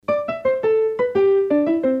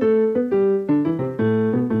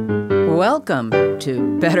Welcome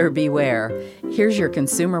to Better Beware. Here's your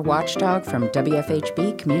consumer watchdog from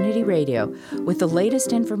WFHB Community Radio with the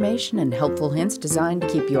latest information and helpful hints designed to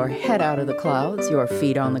keep your head out of the clouds, your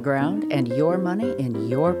feet on the ground, and your money in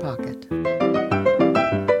your pocket.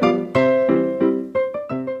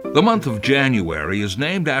 The month of January is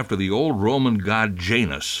named after the old Roman god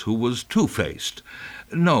Janus, who was two-faced.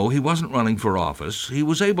 No, he wasn't running for office. He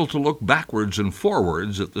was able to look backwards and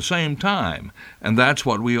forwards at the same time, and that's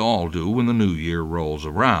what we all do when the new year rolls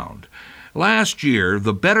around. Last year,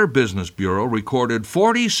 the Better Business Bureau recorded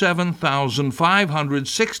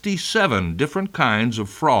 47,567 different kinds of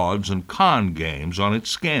frauds and con games on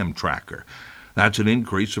its scam tracker. That's an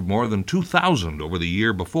increase of more than 2,000 over the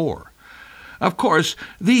year before. Of course,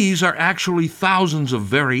 these are actually thousands of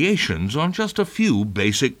variations on just a few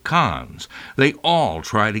basic cons. They all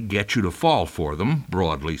try to get you to fall for them,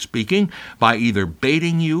 broadly speaking, by either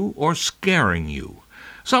baiting you or scaring you.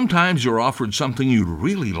 Sometimes you're offered something you'd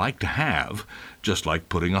really like to have, just like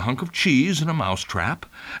putting a hunk of cheese in a mousetrap,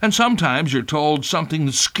 and sometimes you're told something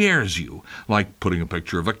that scares you, like putting a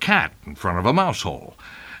picture of a cat in front of a mouse hole.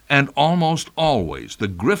 And almost always, the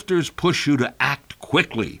grifters push you to act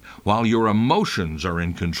quickly while your emotions are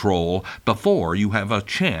in control before you have a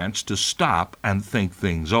chance to stop and think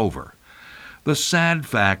things over. The sad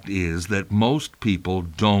fact is that most people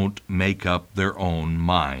don't make up their own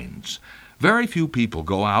minds. Very few people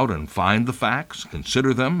go out and find the facts,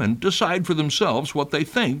 consider them, and decide for themselves what they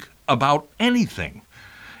think about anything.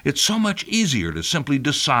 It's so much easier to simply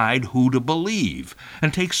decide who to believe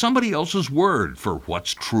and take somebody else's word for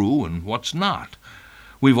what's true and what's not.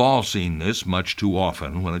 We've all seen this much too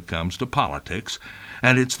often when it comes to politics,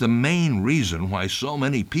 and it's the main reason why so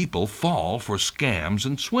many people fall for scams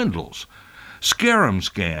and swindles. Scare-em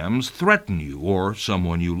scams threaten you or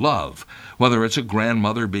someone you love, whether it's a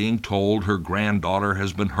grandmother being told her granddaughter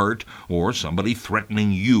has been hurt or somebody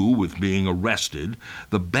threatening you with being arrested.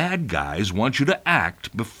 The bad guys want you to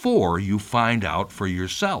act before you find out for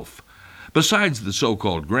yourself. Besides the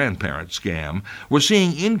so-called grandparent scam, we're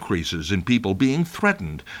seeing increases in people being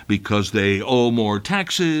threatened because they owe more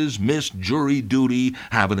taxes, miss jury duty,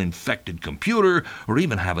 have an infected computer, or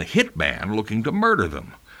even have a hitman looking to murder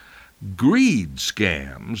them. Greed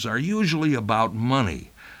scams are usually about money,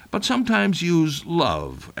 but sometimes use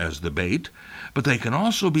love as the bait, but they can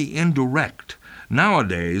also be indirect.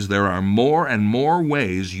 Nowadays, there are more and more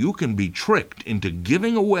ways you can be tricked into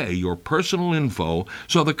giving away your personal info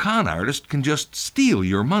so the con artist can just steal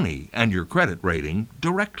your money and your credit rating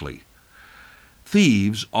directly.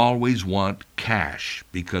 Thieves always want cash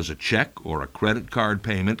because a check or a credit card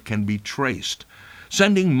payment can be traced.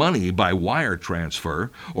 Sending money by wire transfer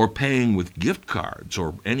or paying with gift cards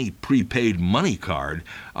or any prepaid money card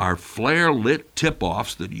are flare-lit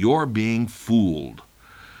tip-offs that you're being fooled.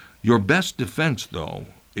 Your best defense, though,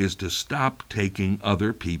 is to stop taking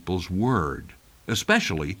other people's word,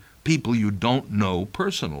 especially people you don't know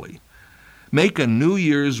personally. Make a New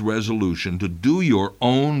Year's resolution to do your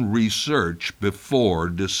own research before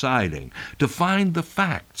deciding, to find the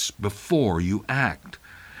facts before you act.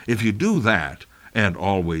 If you do that, and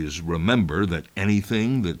always remember that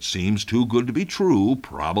anything that seems too good to be true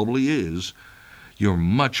probably is, you're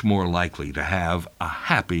much more likely to have a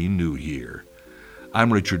happy New Year.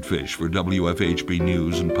 I'm Richard Fish for WFHB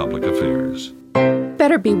News and Public Affairs.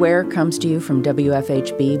 Better Beware comes to you from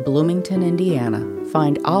WFHB Bloomington, Indiana.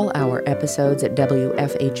 Find all our episodes at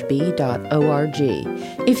WFHB.org.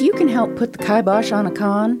 If you can help put the kibosh on a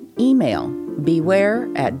con, email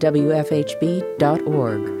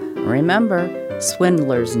beware@WFHB.org. Remember,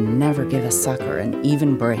 swindlers never give a sucker an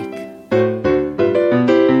even break.